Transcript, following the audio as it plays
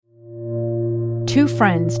Two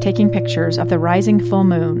friends taking pictures of the rising full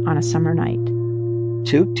moon on a summer night.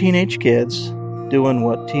 Two teenage kids doing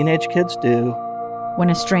what teenage kids do. When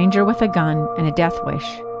a stranger with a gun and a death wish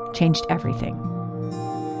changed everything.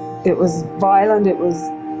 It was violent, it was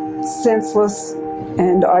senseless,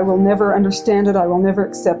 and I will never understand it, I will never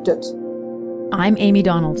accept it. I'm Amy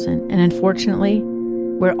Donaldson, and unfortunately,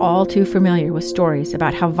 we're all too familiar with stories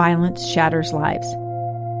about how violence shatters lives.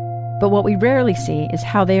 But what we rarely see is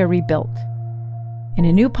how they are rebuilt. In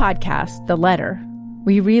a new podcast, The Letter,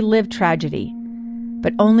 we relive tragedy,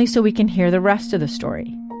 but only so we can hear the rest of the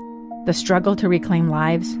story. The struggle to reclaim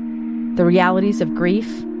lives, the realities of grief,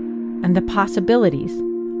 and the possibilities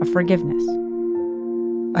of forgiveness.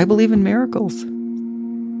 I believe in miracles.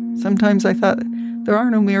 Sometimes I thought, there are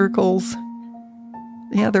no miracles.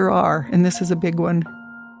 Yeah, there are, and this is a big one.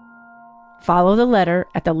 Follow The Letter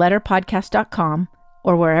at theletterpodcast.com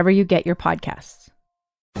or wherever you get your podcasts.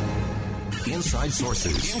 Inside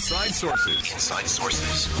Sources. Inside Sources. Inside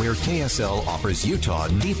Sources. Where KSL offers Utah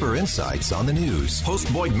deeper insights on the news.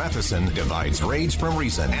 Host Boyd Matheson divides rage from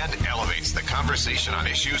reason and elevates the conversation on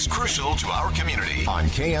issues crucial to our community. On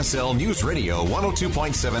KSL News Radio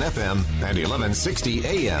 102.7 FM and 1160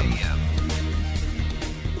 AM.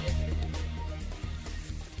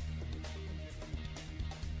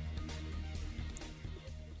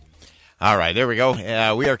 All right, there we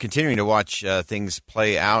go. We are continuing to watch things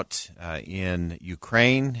play out in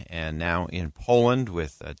Ukraine and now in Poland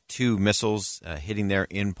with two missiles hitting there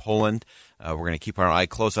in Poland. We're going to keep our eye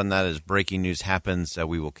close on that as breaking news happens.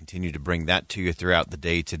 We will continue to bring that to you throughout the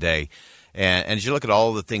day today. And as you look at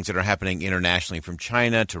all the things that are happening internationally, from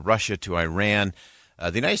China to Russia to Iran,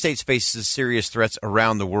 the United States faces serious threats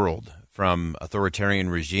around the world from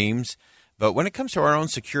authoritarian regimes. But when it comes to our own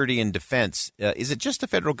security and defense, is it just the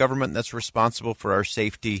federal government that's responsible for our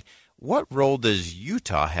safety? What role does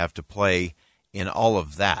Utah have to play in all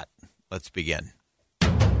of that? Let's begin.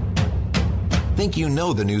 Think you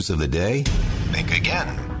know the news of the day? Think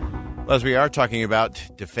again. Well, as we are talking about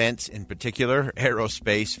defense in particular,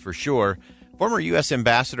 aerospace for sure, former U.S.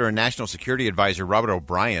 Ambassador and National Security Advisor Robert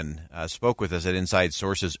O'Brien spoke with us at Inside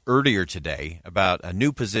Sources earlier today about a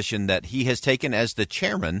new position that he has taken as the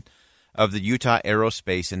chairman of the Utah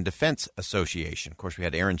Aerospace and Defense Association. Of course, we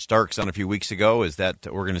had Aaron Starks on a few weeks ago as that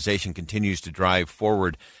organization continues to drive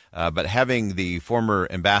forward. But having the former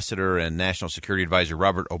ambassador and national security advisor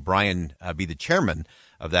Robert O'Brien be the chairman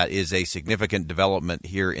of that is a significant development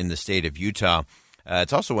here in the state of Utah.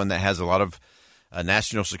 It's also one that has a lot of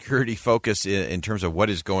national security focus in terms of what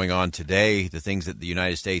is going on today, the things that the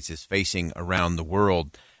United States is facing around the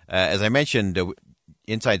world. As I mentioned,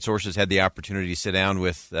 Inside Sources had the opportunity to sit down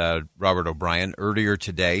with Robert O'Brien earlier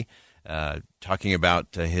today, talking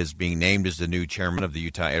about his being named as the new chairman of the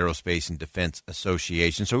Utah Aerospace and Defense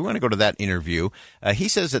Association. So we want to go to that interview. He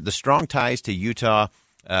says that the strong ties to Utah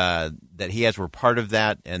that he has were part of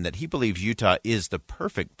that, and that he believes Utah is the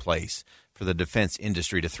perfect place for the defense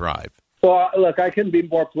industry to thrive. Well, look, I couldn't be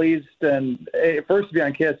more pleased, and first to be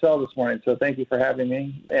on KSL this morning, so thank you for having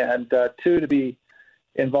me, and two, to be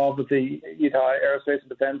involved with the Utah Aerospace and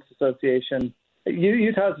Defense Association.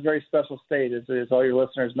 Utah is a very special state, as all your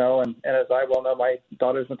listeners know, and as I well know, my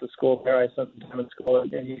daughters went to school there. I spent some time in school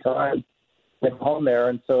in Utah and went home there,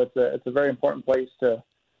 and so it's a very important place to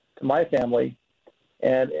my family.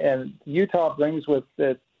 And Utah brings with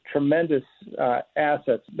it tremendous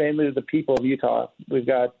assets, mainly to the people of Utah. We've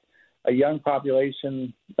got a young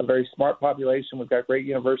population, a very smart population. We've got great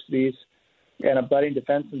universities and a budding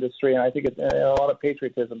defense industry, and I think it's a lot of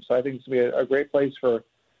patriotism. So I think it's going to be a great place for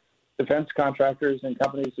defense contractors and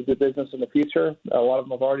companies to do business in the future. A lot of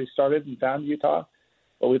them have already started and found Utah,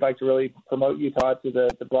 but we'd like to really promote Utah to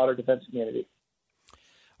the broader defense community.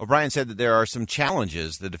 O'Brien said that there are some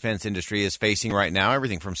challenges the defense industry is facing right now,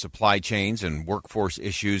 everything from supply chains and workforce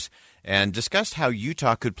issues, and discussed how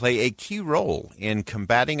Utah could play a key role in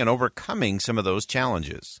combating and overcoming some of those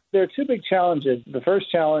challenges. There are two big challenges. The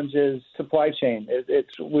first challenge is supply chain.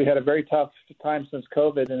 We had a very tough time since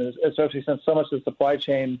COVID, and especially since so much of the supply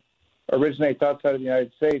chain originates outside of the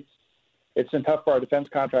United States. It's been tough for our defense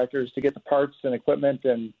contractors to get the parts and equipment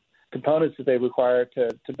and components that they require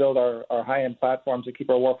to build our high-end platforms to keep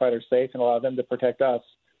our warfighters safe and allow them to protect us.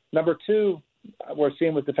 Number two, we're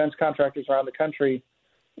seeing with defense contractors around the country,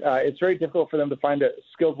 it's very difficult for them to find a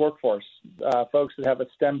skilled workforce, folks that have a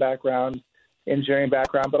STEM background, engineering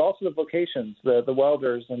background, but also the vocations, the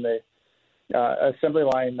welders and the assembly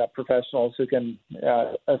line professionals who can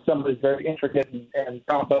assemble these very intricate and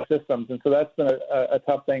complex systems. And so that's been a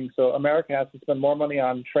tough thing. So America has to spend more money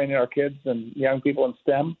on training our kids and young people in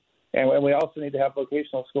STEM. And we also need to have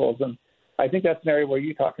vocational schools. And I think that's an area where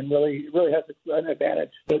Utah can really has an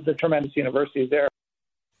advantage. The tremendous universities there.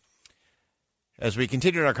 As we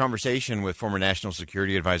continued our conversation with former National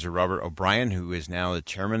Security Advisor Robert O'Brien, who is now the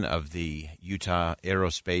chairman of the Utah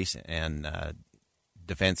Aerospace and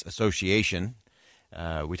Defense Association,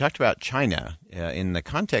 we talked about China in the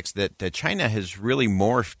context that China has really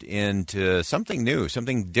morphed into something new,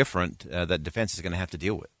 something different that defense is going to have to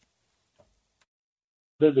deal with.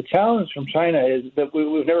 The challenge from China is that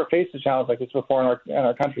we've never faced a challenge like this before in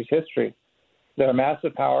our country's history. They're a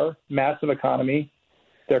massive power, massive economy.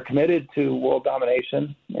 They're committed to world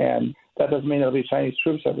domination, and that doesn't mean there'll be Chinese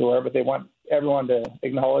troops everywhere, but they want everyone to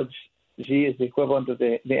acknowledge Xi as the equivalent of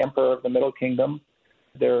the emperor of the Middle Kingdom.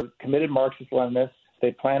 They're committed Marxist-Leninists.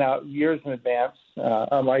 They plan out years in advance,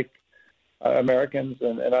 unlike Americans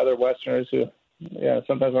and other Westerners who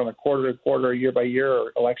sometimes on a quarter-to-quarter, year-by-year,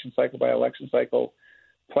 or election cycle by election cycle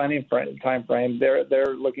planning time frame.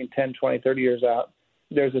 They're looking 10, 20, 30 years out.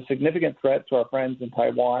 There's a significant threat to our friends in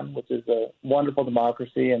Taiwan, which is a wonderful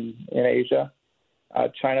democracy in Asia.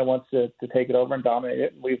 China wants to take it over and dominate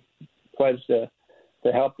it. We've pledged to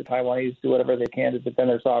help the Taiwanese do whatever they can to defend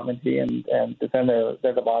their sovereignty and defend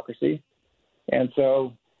their democracy. And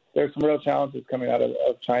so there's some real challenges coming out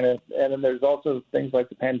of China. And then there's also things like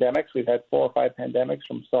the pandemics. We've had 4 or 5 pandemics,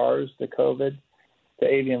 from SARS to COVID to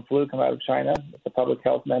avian flu, come out of China. It's a public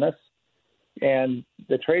health menace. And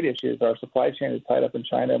the trade issues, our supply chain is tied up in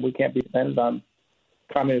China, and we can't be dependent on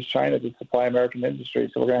communist China to supply American industry.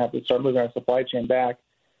 So we're going to have to start moving our supply chain back.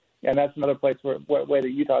 And that's another place where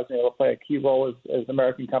that Utah is going to play a key role as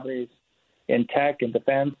American companies in tech and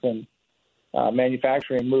defense and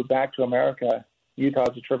manufacturing move back to America. Utah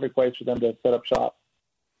is a terrific place for them to set up shop.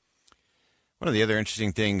 One of the other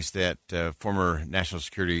interesting things that former National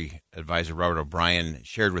Security Advisor Robert O'Brien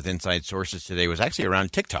shared with Inside Sources today was actually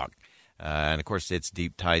around TikTok. And, of course, its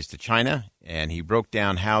deep ties to China. And he broke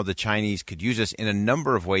down how the Chinese could use this in a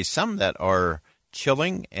number of ways, some that are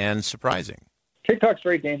chilling and surprising. TikTok's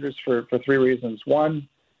very dangerous for 3 reasons. One,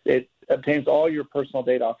 it obtains all your personal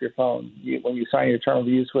data off your phone. When you sign your term of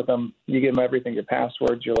use with them, you give them everything, your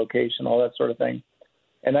passwords, your location, all that sort of thing.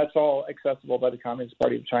 And that's all accessible by the Communist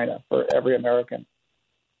Party of China for every American.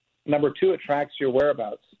 Number 2, it tracks your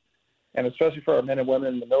whereabouts. And especially for our men and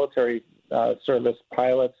women in the military service,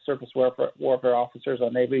 pilots, surface warfare officers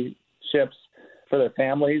on Navy ships, for their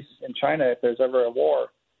families in China, if there's ever a war,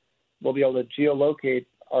 we'll be able to geolocate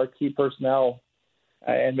our key personnel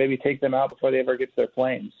and maybe take them out before they ever get to their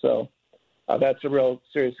planes. So that's a real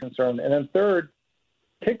serious concern. And then third,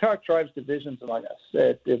 TikTok drives divisions among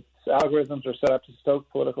us. Its algorithms are set up to stoke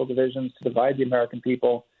political divisions, to divide the American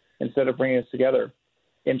people instead of bringing us together.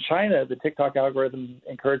 In China, the TikTok algorithm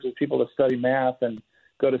encourages people to study math and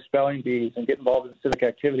go to spelling bees and get involved in civic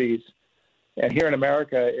activities. And here in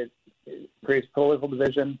America, it creates political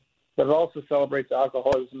division, but it also celebrates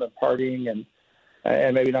alcoholism and partying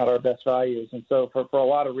and maybe not our best values. And so for a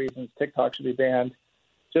lot of reasons, TikTok should be banned,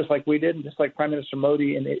 just like we did, and just like Prime Minister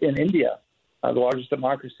Modi in India, the largest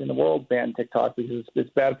democracy in the world, banned TikTok because it's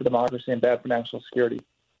bad for democracy and bad for national security.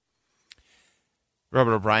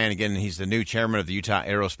 Robert O'Brien, again, he's the new chairman of the Utah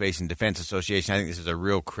Aerospace and Defense Association. I think this is a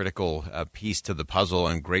real critical piece to the puzzle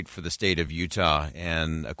and great for the state of Utah.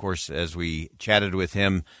 And, of course, as we chatted with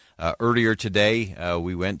him earlier today,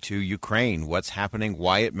 we went to Ukraine. What's happening,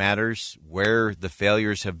 why it matters, where the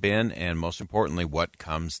failures have been, and most importantly, what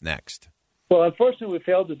comes next. Well, unfortunately, we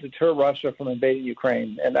failed to deter Russia from invading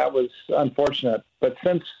Ukraine, and that was unfortunate. But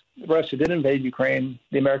since Russia did invade Ukraine,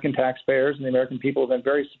 the American taxpayers and the American people have been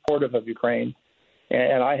very supportive of Ukraine.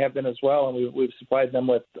 And I have been as well, and we've supplied them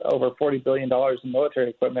with over $40 billion in military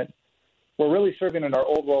equipment. We're really serving in our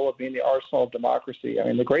old role of being the arsenal of democracy. I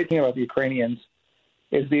mean, the great thing about the Ukrainians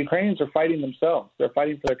is the Ukrainians are fighting themselves. They're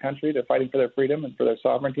fighting for their country. They're fighting for their freedom and for their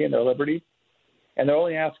sovereignty and their liberty. And they're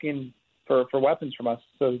only asking for weapons from us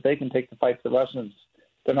so that they can take the fight to the Russians.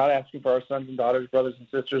 They're not asking for our sons and daughters, brothers and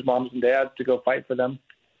sisters, moms and dads to go fight for them.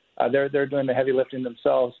 They're doing the heavy lifting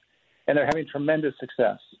themselves. And they're having tremendous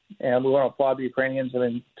success. And we want to applaud the Ukrainians. I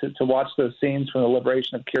mean, to watch those scenes from the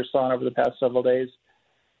liberation of Kherson over the past several days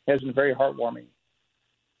has been very heartwarming.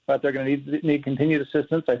 But they're going to need continued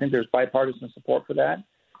assistance. I think there's bipartisan support for that.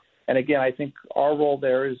 And again, I think our role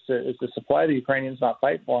there is to supply the Ukrainians, not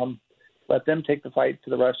fight for them. Let them take the fight to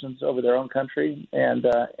the Russians over their own country, and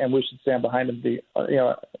we should stand behind them to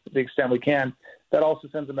the extent we can. That also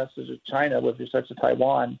sends a message to China with respect to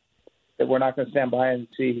Taiwan, that we're not going to stand by and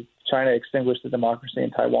see China extinguish the democracy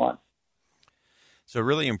in Taiwan. So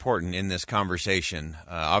really important in this conversation.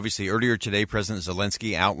 Obviously, earlier today, President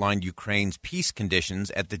Zelensky outlined Ukraine's peace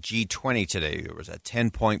conditions at the G20 today. There was a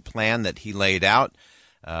 10-point plan that he laid out.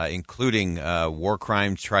 including war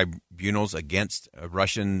crimes tribunals against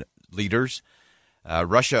Russian leaders.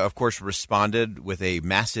 Russia, of course, responded with a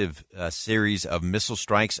massive series of missile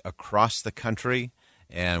strikes across the country,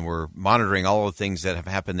 and we're monitoring all of the things that have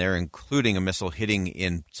happened there, including a missile hitting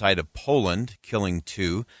inside of Poland, killing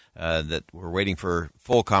 2, that we're waiting for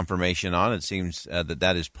full confirmation on. It seems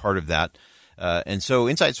that is part of that. And so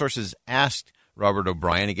Inside Sources asked Robert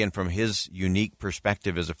O'Brien, again from his unique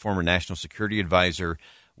perspective as a former national security advisor,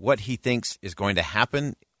 what he thinks is going to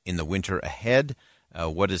happen in the winter ahead.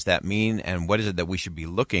 What does that mean, and what is it that we should be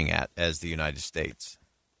looking at as the United States?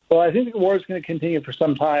 Well, I think the war is going to continue for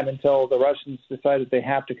some time until the Russians decide that they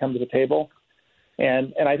have to come to the table.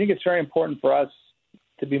 And I think it's very important for us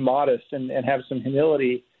to be modest and have some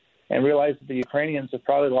humility and realize that the Ukrainians have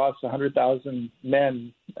probably lost 100,000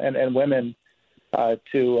 men and women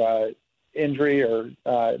to injury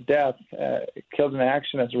or death, killed in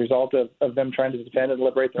action as a result of them trying to defend and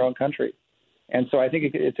liberate their own country. And so I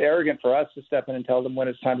think it's arrogant for us to step in and tell them when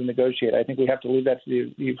it's time to negotiate. I think we have to leave that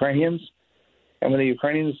to the Ukrainians. And when the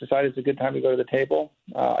Ukrainians decide it's a good time to go to the table,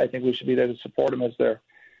 I think we should be there to support them as their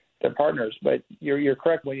partners. But you're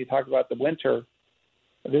correct when you talk about the winter.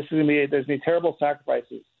 There's going to be terrible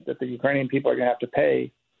sacrifices that the Ukrainian people are going to have to pay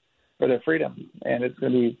for their freedom. And it's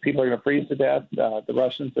going to be, people are going to freeze to death. The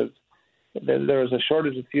Russians there was a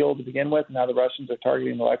shortage of fuel to begin with. Now the Russians are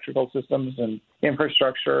targeting electrical systems and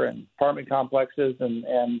infrastructure and apartment complexes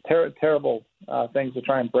and terrible things to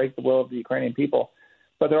try and break the will of the Ukrainian people.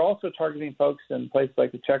 But they're also targeting folks in places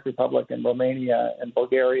like the Czech Republic and Romania and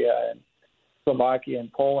Bulgaria and Slovakia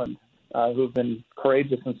and Poland who've been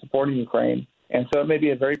courageous in supporting Ukraine. And so it may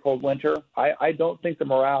be a very cold winter. I don't think the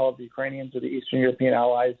morale of the Ukrainians or the Eastern European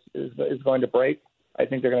allies is going to break. I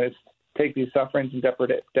think they're going to take these sufferings and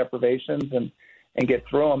deprivations and get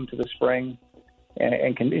through them to the spring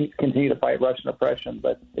and continue to fight Russian oppression.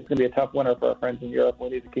 But it's going to be a tough winter for our friends in Europe. We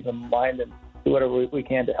need to keep them in mind and do whatever we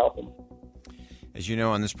can to help them. As you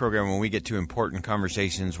know, on this program, when we get to important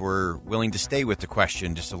conversations, we're willing to stay with the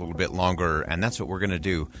question just a little bit longer, and that's what we're going to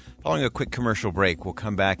do. Following a quick commercial break, we'll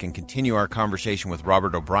come back and continue our conversation with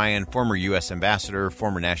Robert O'Brien, former U.S. ambassador,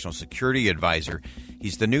 former national security advisor.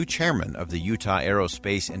 He's the new chairman of the Utah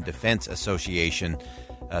Aerospace and Defense Association.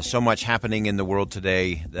 So much happening in the world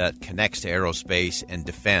today that connects to aerospace and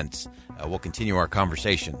defense. We'll continue our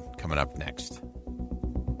conversation coming up next.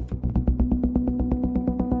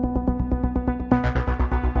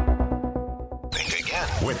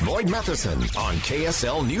 With Boyd Matheson on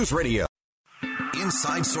KSL News Radio.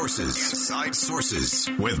 Inside Sources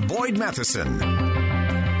with Boyd Matheson.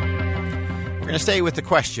 We're going to stay with the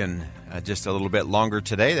question just a little bit longer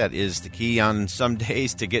today. That is the key on some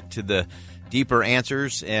days to get to the deeper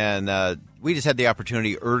answers. And we just had the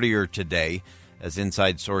opportunity earlier today as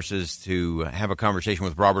Inside Sources to have a conversation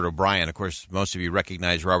with Robert O'Brien. Of course, most of you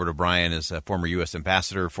recognize Robert O'Brien as a former U.S.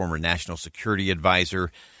 ambassador, former national security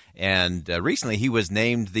advisor. And recently he was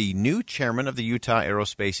named the new chairman of the Utah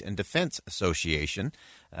Aerospace and Defense Association.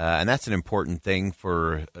 And that's an important thing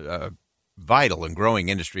for a vital and growing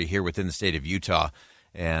industry here within the state of Utah.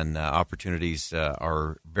 And opportunities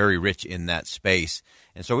are very rich in that space.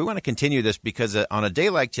 And so we want to continue this because on a day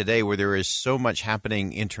like today where there is so much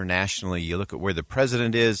happening internationally, you look at where the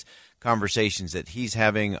president is, conversations that he's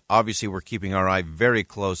having. Obviously, we're keeping our eye very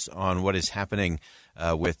close on what is happening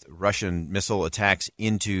with Russian missile attacks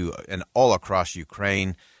into and all across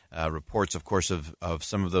Ukraine. Reports, of course, of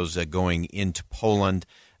some of those going into Poland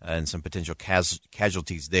and some potential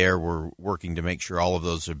casualties there. We're working to make sure all of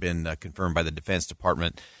those have been confirmed by the Defense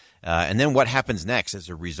Department. And then what happens next as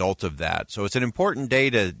a result of that. So it's an important day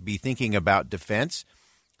to be thinking about defense.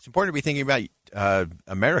 It's important to be thinking about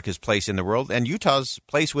America's place in the world and Utah's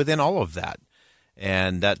place within all of that.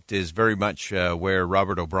 And that is very much where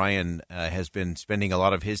Robert O'Brien has been spending a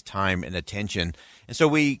lot of his time and attention. And so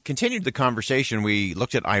we continued the conversation. We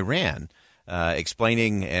looked at Iran,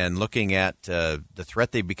 explaining and looking at the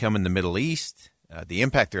threat they've become in the Middle East, the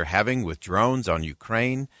impact they're having with drones on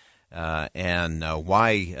Ukraine, and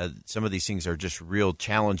why some of these things are just real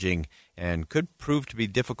challenging and could prove to be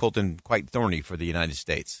difficult and quite thorny for the United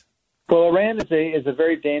States. Well, Iran is a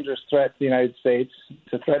very dangerous threat to the United States.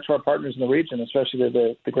 It's a threat to our partners in the region, especially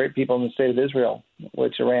the great people in the state of Israel,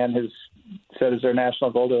 which Iran has said is their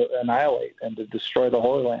national goal to annihilate and to destroy the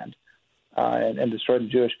Holy Land and destroy the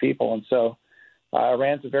Jewish people. And so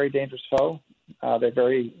Iran's a very dangerous foe. They're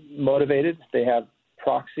very motivated. They have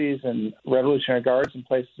proxies and Revolutionary Guards in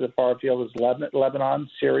places as far afield as Lebanon,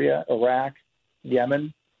 Syria, Iraq,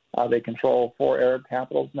 Yemen. They control 4 Arab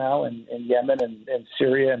capitals now in Yemen and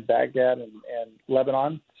Syria and Baghdad and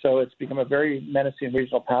Lebanon. So it's become a very menacing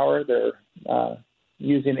regional power. They're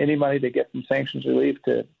using any money they get from sanctions relief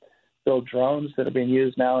to build drones that are being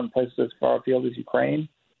used now in places as far afield as Ukraine.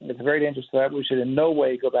 It's very dangerous to that. We should in no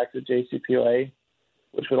way go back to the JCPOA,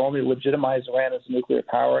 which would only legitimize Iran as a nuclear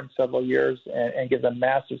power in several years and give them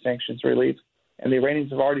massive sanctions relief. And the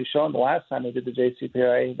Iranians have already shown the last time they did the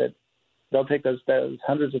JCPOA that they'll take those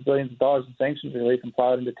hundreds of billions of dollars in sanctions relief and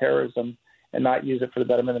plow it into terrorism and not use it for the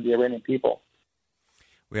betterment of the Iranian people.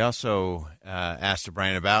 We also asked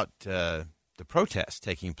O'Brien about the protests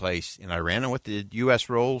taking place in Iran and what the U.S.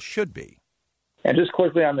 role should be. And just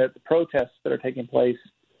quickly on the protests that are taking place,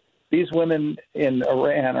 these women in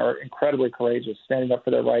Iran are incredibly courageous, standing up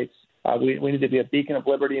for their rights. We need to be a beacon of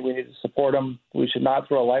liberty. We need to support them. We should not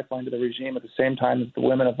throw a lifeline to the regime at the same time as the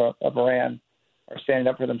women of Iran are standing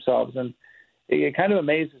up for themselves. And it kind of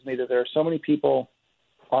amazes me that there are so many people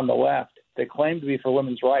on the left that claim to be for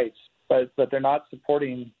women's rights, but they're not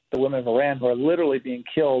supporting the women of Iran who are literally being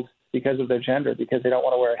killed because of their gender, because they don't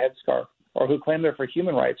want to wear a headscarf, or who claim they're for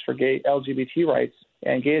human rights, for gay LGBT rights.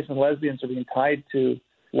 And gays and lesbians are being tied to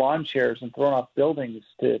lawn chairs and thrown off buildings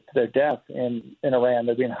to their death in Iran.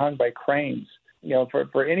 They're being hung by cranes. You know,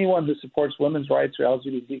 for anyone who supports women's rights or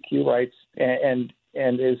LGBTQ rights and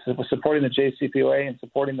is supporting the JCPOA and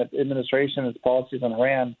supporting the administration and its policies on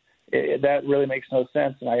Iran, that really makes no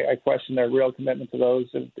sense. And I question their real commitment to those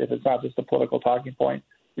if it's not just a political talking point.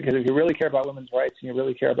 Because if you really care about women's rights and you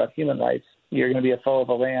really care about human rights, you're going to be a foe of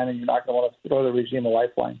Iran and you're not going to want to throw the regime a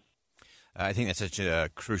lifeline. I think that's such a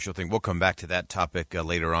crucial thing. We'll come back to that topic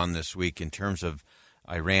later on this week in terms of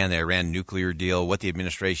Iran, the Iran nuclear deal, what the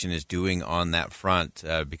administration is doing on that front,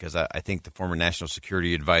 because I think the former national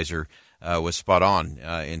security advisor was spot on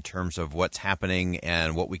in terms of what's happening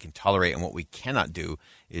and what we can tolerate and what we cannot do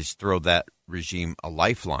is throw that regime a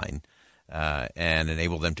lifeline and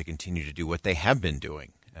enable them to continue to do what they have been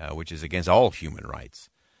doing, which is against all human rights.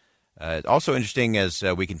 Also interesting, as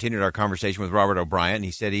we continued our conversation with Robert O'Brien,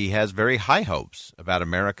 he said he has very high hopes about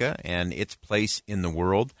America and its place in the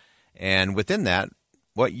world, and within that,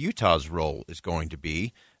 what Utah's role is going to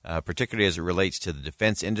be, particularly as it relates to the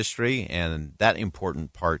defense industry and that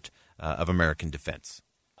important part of American defense.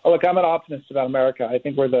 Oh, look, I'm an optimist about America. I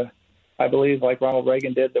think I believe, like Ronald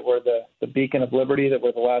Reagan did, that we're the beacon of liberty, that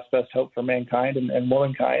we're the last best hope for mankind and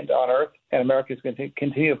womankind on Earth. And America is going to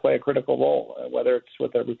continue to play a critical role, whether it's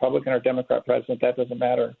with a Republican or Democrat president, that doesn't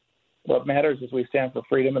matter. What matters is we stand for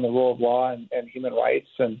freedom and the rule of law and human rights,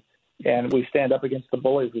 and we stand up against the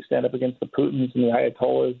bullies. We stand up against the Putins and the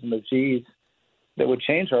Ayatollahs and the Gs that would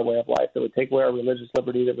change our way of life, that would take away our religious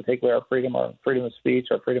liberty, that would take away our freedom of speech,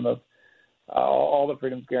 our freedom of all the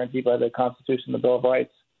freedoms guaranteed by the Constitution and the Bill of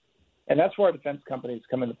Rights. And that's where our defense companies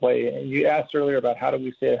come into play. And you asked earlier about how do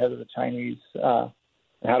we stay ahead of the Chinese,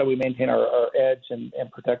 how do we maintain our edge and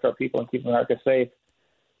protect our people and keep America safe.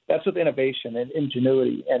 That's with innovation and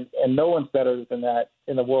ingenuity, and no one's better than that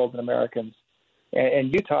in the world than Americans.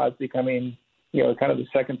 And Utah is becoming, kind of the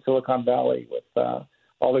second Silicon Valley with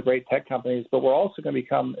all the great tech companies, but we're also going to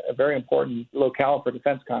become a very important locale for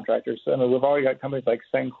defense contractors. I mean, we've already got companies like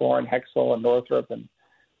Sencor and Hexel and Northrop and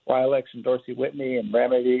Wilex and Dorsey Whitney and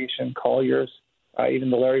Ram Aviation, Colliers,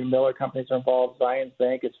 even the Larry Miller companies are involved, Zions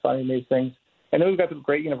Bank is funding these things. And then we've got some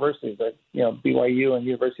great universities like, BYU and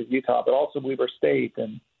University of Utah, but also Weber State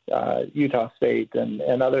and Utah State and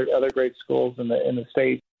other great schools in the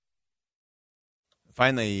state.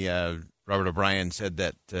 Finally, Robert O'Brien said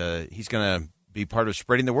that he's going to be part of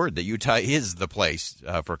spreading the word that Utah is the place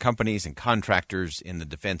for companies and contractors in the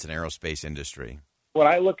defense and aerospace industry. When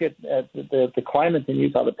I look at the climate in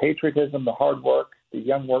Utah, the patriotism, the hard work, the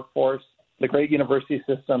young workforce, the great university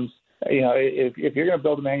systems, if you're going to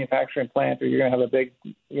build a manufacturing plant or you're going to have a big,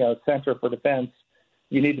 center for defense,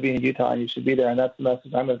 you need to be in Utah and you should be there. And that's the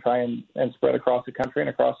message I'm going to try and spread across the country and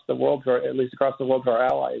across the world, or at least across the world to our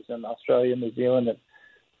allies in Australia, New Zealand, and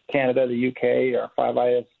Canada, the UK, our Five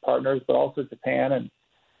Eyes partners, but also Japan and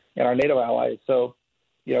our NATO allies. So,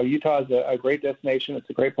 Utah is a great destination. It's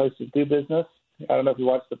a great place to do business. I don't know if you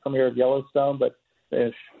watched the premiere of Yellowstone, but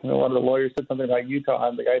one of the lawyers said something about Utah,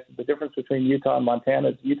 and the guy said the difference between Utah and Montana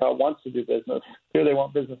is Utah wants to do business. Here they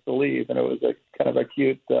want business to leave, and it was a kind of a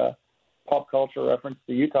cute pop culture reference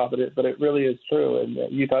to Utah, but it really is true.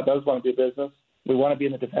 And Utah does want to do business. We want to be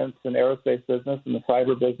in the defense and aerospace business and the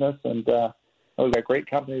cyber business, and we've got great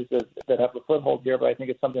companies that have a foothold here, but I think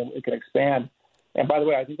it's something we can expand. And by the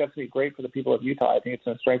way, I think that's going to be great for the people of Utah. I think it's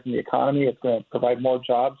going to strengthen the economy. It's going to provide more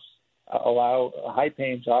jobs, allow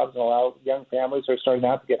high-paying jobs, and allow young families who are starting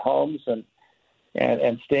out to get homes and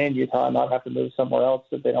stay in Utah and not have to move somewhere else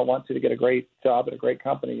if they don't want to get a great job at a great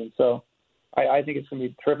company. And so I think it's going to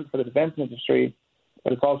be terrific for the defense industry,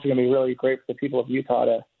 but it's also going to be really great for the people of Utah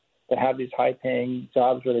to to have these high-paying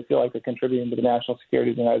jobs where they feel like they're contributing to the national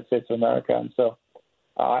security of the United States of America. And so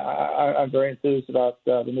I'm very enthused about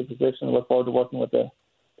the new position. I look forward to working with the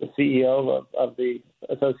CEO of the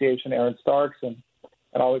association, Aaron Starks, and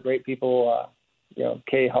all the great people,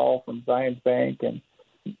 Kay Hall from Zions Bank, and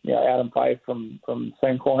Adam Fife from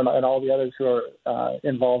Sencor, and all the others who are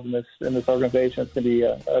involved in this organization. It's going to be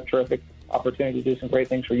a terrific opportunity to do some great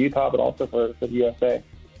things for Utah, but also for the USA.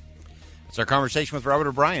 It's our conversation with Robert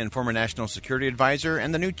O'Brien, former National Security Advisor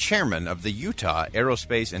and the new chairman of the Utah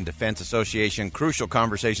Aerospace and Defense Association. Crucial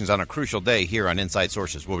conversations on a crucial day here on Inside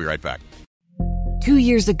Sources. We'll be right back. 2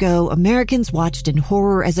 years ago, Americans watched in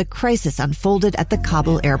horror as a crisis unfolded at the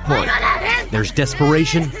Kabul airport. There's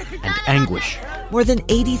desperation and anguish. More than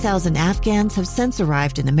 80,000 Afghans have since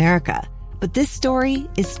arrived in America, but this story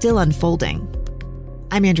is still unfolding.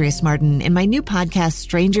 I'm Andrea Smartin. In my new podcast,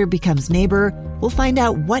 Stranger Becomes Neighbor, we'll find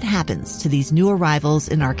out what happens to these new arrivals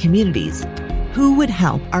in our communities. Who would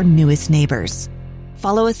help our newest neighbors?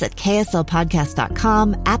 Follow us at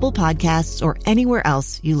kslpodcast.com, Apple Podcasts, or anywhere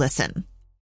else you listen.